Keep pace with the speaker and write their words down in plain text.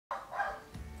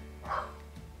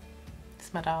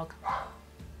It's my dog.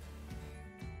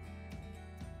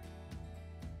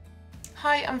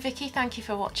 Hi, I'm Vicky, thank you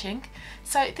for watching.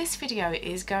 So this video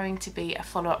is going to be a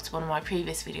follow-up to one of my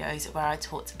previous videos where I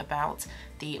talked about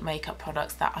the makeup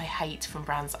products that I hate from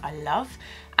brands I love,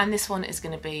 and this one is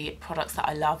going to be products that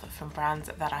I love from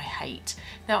brands that I hate.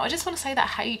 Now I just want to say that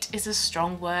hate is a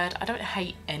strong word. I don't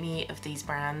hate any of these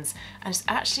brands, and it's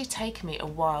actually taken me a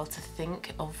while to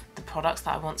think of the products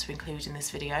that I want to include in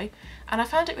this video, and I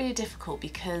found it really difficult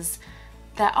because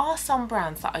there are some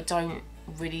brands that I don't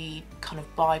really kind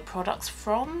of buy products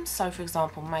from. So for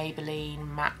example, Maybelline,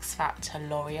 Max Factor,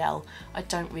 L'Oreal, I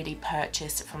don't really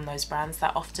purchase from those brands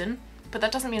that often, but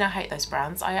that doesn't mean I hate those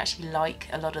brands. I actually like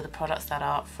a lot of the products that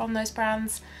are from those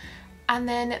brands. And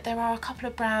then there are a couple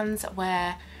of brands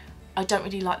where I don't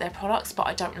really like their products, but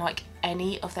I don't like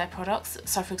any of their products.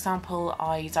 So for example,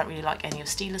 I don't really like any of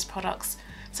Steela's products.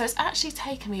 So it's actually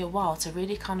taken me a while to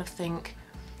really kind of think,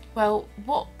 well,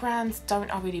 what brands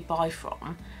don't I really buy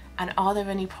from? And are there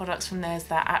any products from theirs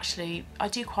that actually I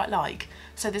do quite like?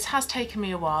 So this has taken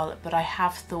me a while, but I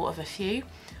have thought of a few.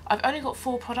 I've only got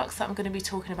 4 products that I'm going to be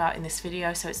talking about in this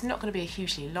video, so it's not going to be a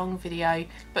hugely long video,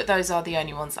 but those are the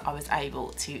only ones that I was able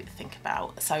to think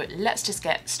about. So let's just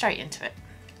get straight into it.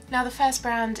 Now the first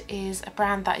brand is a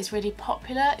brand that is really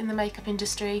popular in the makeup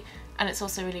industry, and it's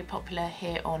also really popular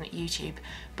here on YouTube,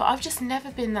 but I've just never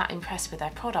been that impressed with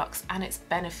their products, and it's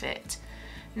Benefit.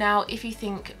 Now if you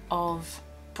think of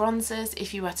bronzers,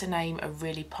 if you were to name a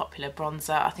really popular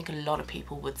bronzer, I think a lot of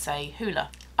people would say Hoola.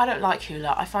 I don't like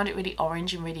Hoola. I find it really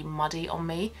orange and really muddy on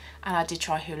me, and I did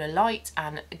try Hoola Light,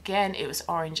 and again it was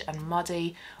orange and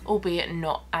muddy, albeit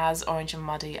not as orange and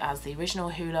muddy as the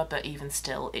original Hoola, but even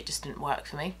still it just didn't work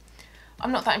for me.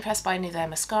 I'm not that impressed by any of their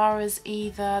mascaras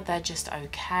either. They're just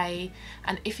okay,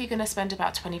 and if you're going to spend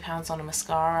about £20 on a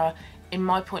mascara, in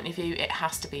my point of view it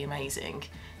has to be amazing.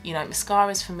 You know,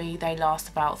 mascaras for me, they last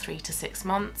about 3 to 6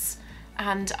 months,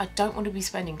 and I don't want to be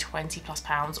spending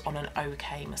 £20+ on an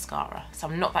okay mascara. So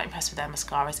I'm not that impressed with their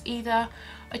mascaras either.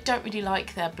 I don't really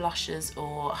like their blushes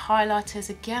or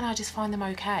highlighters. Again, I just find them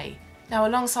okay. Now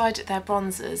alongside their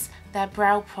bronzers, their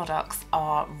brow products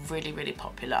are really, really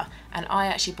popular, and I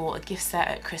actually bought a gift set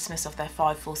at Christmas of their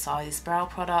 5 full-size brow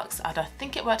products, and I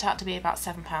think it worked out to be about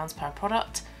 £7 per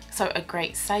product. So a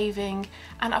great saving,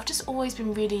 and I've just always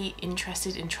been really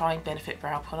interested in trying Benefit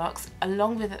brow products.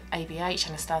 Along with ABH,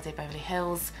 Anastasia Beverly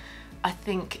Hills, I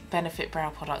think Benefit brow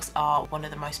products are one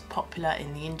of the most popular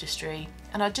in the industry,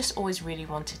 and I just always really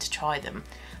wanted to try them.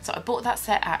 So I bought that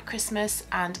set at Christmas,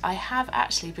 and I have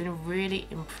actually been really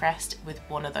impressed with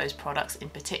one of those products in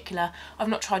particular. I've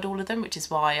not tried all of them, which is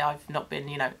why I've not been,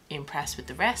 you know, impressed with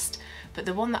the rest, but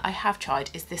the one that I have tried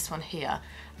is this one here,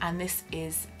 and this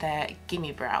is their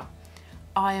Gimme Brow.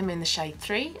 I am in the shade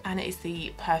 3, and it is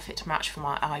the perfect match for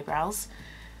my eyebrows.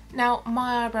 Now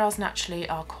my eyebrows naturally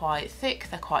are quite thick,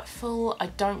 they're quite full, I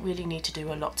don't really need to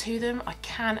do a lot to them. I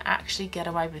can actually get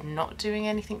away with not doing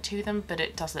anything to them, but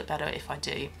it does look better if I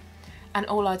do. And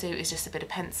all I do is just a bit of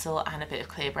pencil and a bit of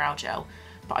clear brow gel.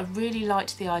 But I really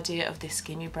liked the idea of this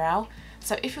Gimme Brow.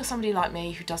 So if you're somebody like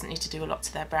me who doesn't need to do a lot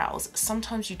to their brows,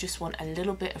 sometimes you just want a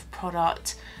little bit of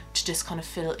product to just kind of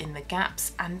fill in the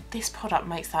gaps, and this product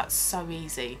makes that so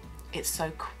easy. It's so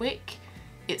quick,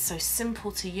 it's so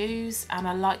simple to use, and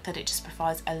I like that it just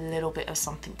provides a little bit of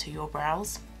something to your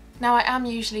brows. Now I am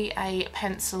usually a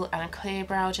pencil and a clear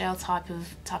brow gel type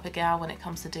of gal when it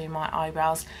comes to doing my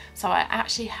eyebrows, so I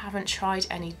actually haven't tried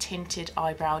any tinted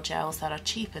eyebrow gels that are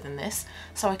cheaper than this,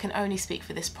 so I can only speak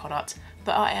for this product,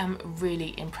 but I am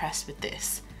really impressed with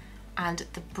this. And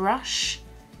the brush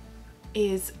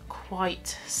is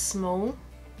quite small,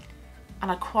 and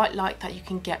I quite like that you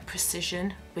can get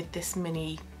precision with this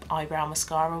mini eyebrow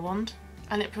mascara wand,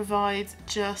 and it provides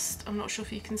just, I'm not sure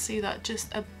if you can see that,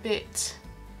 just a bit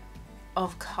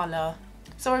of colour.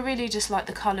 So I really just like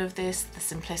the colour of this, the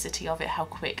simplicity of it, how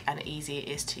quick and easy it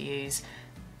is to use.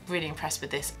 Really impressed with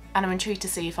this, and I'm intrigued to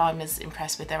see if I'm as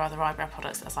impressed with their other eyebrow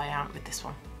products as I am with this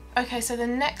one. Okay, so the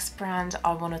next brand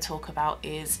I want to talk about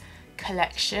is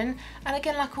Collection, and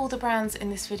again, like all the brands in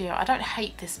this video, I don't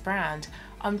hate this brand,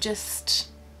 I'm just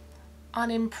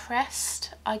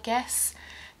unimpressed, I guess.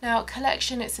 Now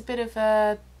Collection, it's a bit of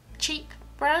a cheap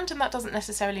brand, and that doesn't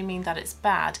necessarily mean that it's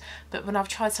bad, but when I've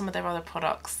tried some of their other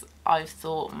products, I've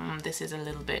thought, this is a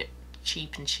little bit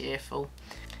cheap and cheerful.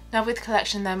 Now with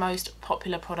Collection, their most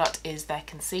popular product is their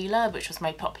concealer, which was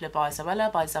made popular by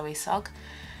Zoella, by Zoe Sugg.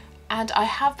 And I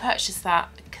have purchased that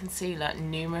concealer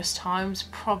numerous times,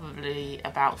 probably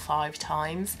about 5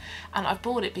 times, and I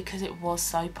bought it because it was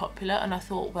so popular, and I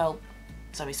thought, well,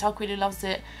 Zoe Sugg really loves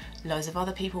it, loads of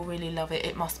other people really love it,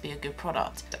 it must be a good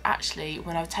product. But actually,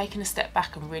 when I've taken a step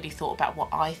back and really thought about what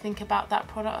I think about that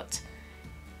product,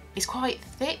 it's quite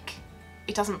thick,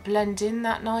 it doesn't blend in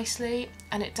that nicely,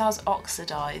 and it does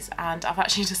oxidize, and I've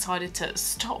actually decided to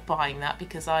stop buying that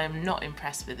because I am not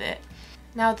impressed with it.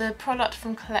 Now, the product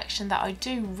from collection that I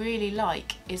do really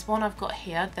like is one I've got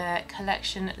here, their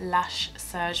collection Lash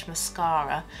Surge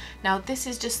Mascara. Now, this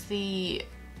is just the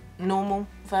normal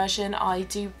version. I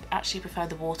do actually prefer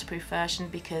the waterproof version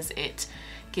because it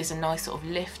gives a nice sort of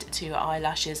lift to your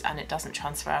eyelashes and it doesn't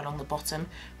transfer along the bottom,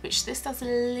 which this does a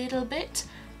little bit.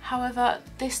 However,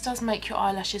 this does make your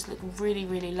eyelashes look really,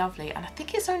 really lovely, and I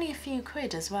think it's only a few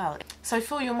quid as well. So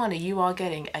for your money, you are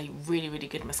getting a really, really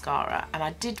good mascara. And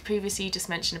I did previously just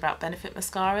mention about Benefit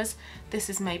mascaras. This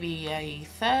is maybe a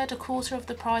third, a quarter of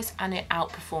the price, and it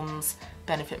outperforms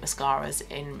Benefit mascaras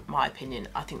in my opinion.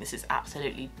 I think this is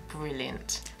absolutely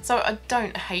brilliant. So I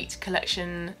don't hate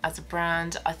Collection as a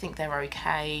brand, I think they're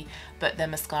okay, but their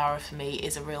mascara for me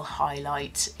is a real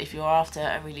highlight. If you're after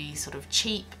a really sort of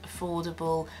cheap,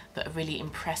 affordable, but a really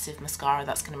impressive mascara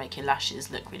that's going to make your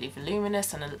lashes look really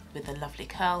voluminous and with a lovely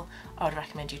curl, I would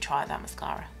recommend you try that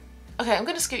mascara. Okay, I'm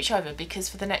going to scooch over because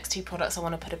for the next two products I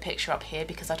want to put a picture up here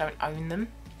because I don't own them.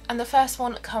 And the first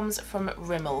one comes from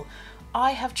Rimmel.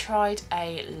 I have tried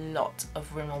a lot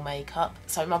of Rimmel makeup.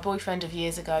 So my boyfriend of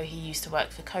years ago, he used to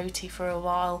work for Coty for a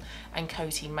while, and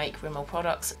Coty make Rimmel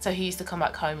products. So he used to come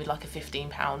back home with like a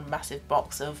 £15 massive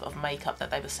box of makeup that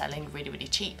they were selling really, really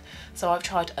cheap. So I've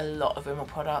tried a lot of Rimmel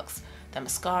products. Their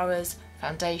mascaras,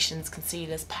 foundations,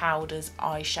 concealers, powders,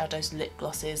 eyeshadows, lip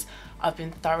glosses. I've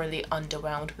been thoroughly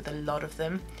underwhelmed with a lot of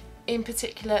them. In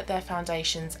particular, their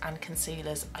foundations and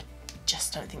concealers, I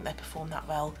just don't think they perform that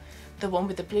well. The one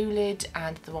with the blue lid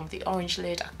and the one with the orange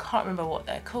lid, I can't remember what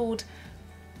they're called,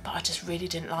 but I just really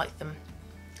didn't like them.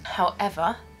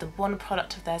 However, the one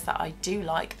product of theirs that I do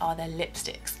like are their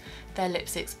lipsticks. Their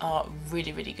lipsticks are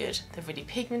really, really good. They're really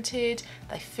pigmented,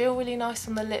 they feel really nice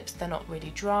on the lips, they're not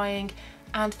really drying,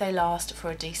 and they last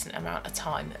for a decent amount of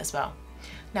time as well.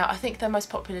 Now, I think their most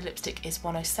popular lipstick is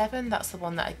 107, that's the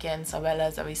one that again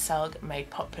Zoe Sugg made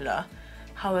popular.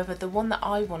 However, the one that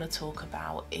I want to talk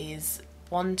about is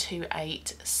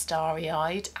 128 Starry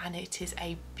Eyed, and it is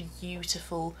a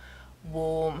beautiful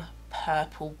warm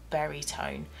purple berry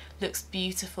tone. Looks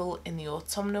beautiful in the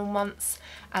autumnal months,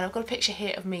 and I've got a picture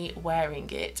here of me wearing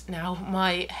it. Now,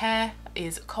 my hair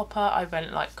is copper. I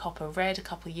went like copper red a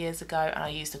couple of years ago and I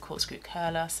used a corkscrew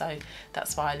curler, so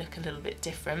that's why I look a little bit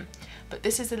different. But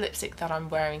this is the lipstick that I'm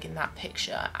wearing in that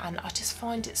picture, and I just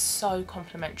find it so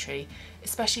complimentary,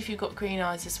 especially if you've got green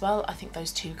eyes as well. I think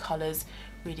those two colours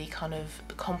really kind of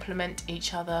complement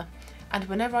each other. And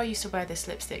whenever I used to wear this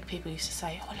lipstick, people used to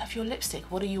say, "Oh, I love your lipstick,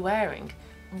 what are you wearing?"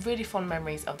 Really fond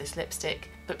memories of this lipstick,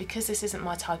 but because this isn't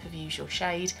my type of usual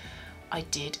shade, I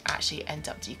did actually end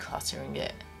up decluttering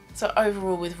it. So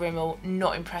overall with Rimmel,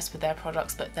 not impressed with their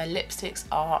products, but their lipsticks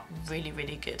are really,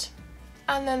 really good.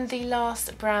 And then the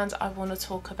last brand I want to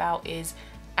talk about is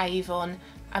Avon.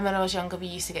 And when I was younger, we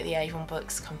used to get the Avon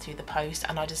books come through the post,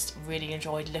 and I just really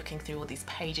enjoyed looking through all these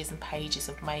pages and pages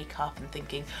of makeup and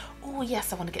thinking, oh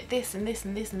yes, I want to get this and this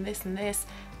and this and this and this.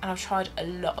 And I've tried a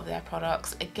lot of their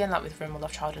products. Again, like with Rimmel,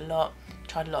 I've tried a lot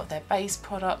of their base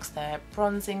products, their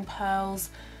bronzing pearls,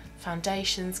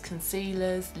 foundations,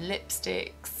 concealers,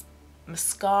 lipsticks,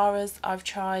 mascaras I've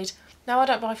tried. Now, I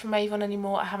don't buy from Avon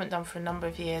anymore, I haven't done for a number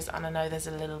of years, and I know there's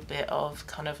a little bit of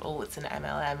kind of, oh, it's an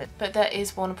MLM, but there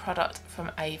is one product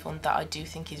from Avon that I do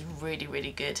think is really,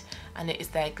 really good, and it is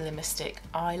their Glimmerstick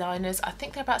eyeliners. I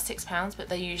think they're about £6, but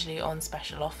they're usually on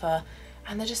special offer,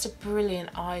 and they're just a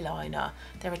brilliant eyeliner.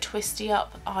 They're a twisty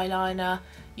up eyeliner,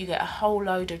 you get a whole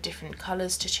load of different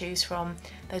colours to choose from.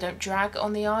 They don't drag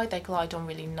on the eye, they glide on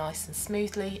really nice and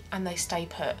smoothly, and they stay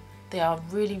put. They are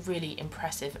really, really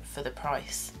impressive for the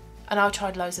price. And I've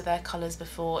tried loads of their colours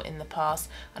before in the past,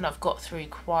 and I've got through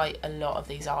quite a lot of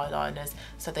these eyeliners,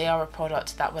 so they are a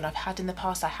product that when I've had in the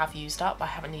past I have used up. I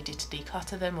haven't needed to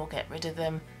declutter them or get rid of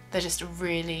them. They're just a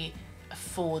really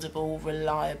affordable,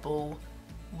 reliable,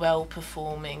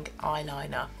 well-performing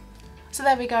eyeliner. So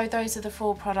there we go, those are the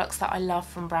 4 products that I love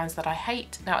from brands that I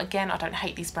hate. Now again, I don't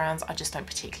hate these brands, I just don't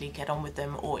particularly get on with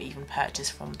them or even purchase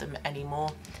from them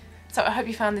anymore. So I hope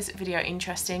you found this video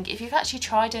interesting. If you've actually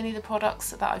tried any of the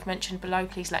products that I've mentioned below,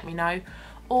 please let me know.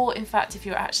 Or in fact, if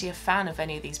you're actually a fan of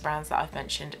any of these brands that I've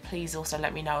mentioned, please also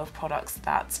let me know of products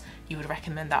that you would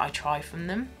recommend that I try from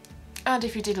them. And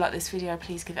if you did like this video,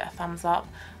 please give it a thumbs up.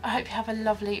 I hope you have a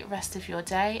lovely rest of your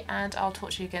day, and I'll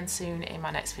talk to you again soon in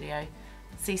my next video.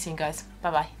 See you soon, guys.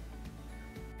 Bye bye.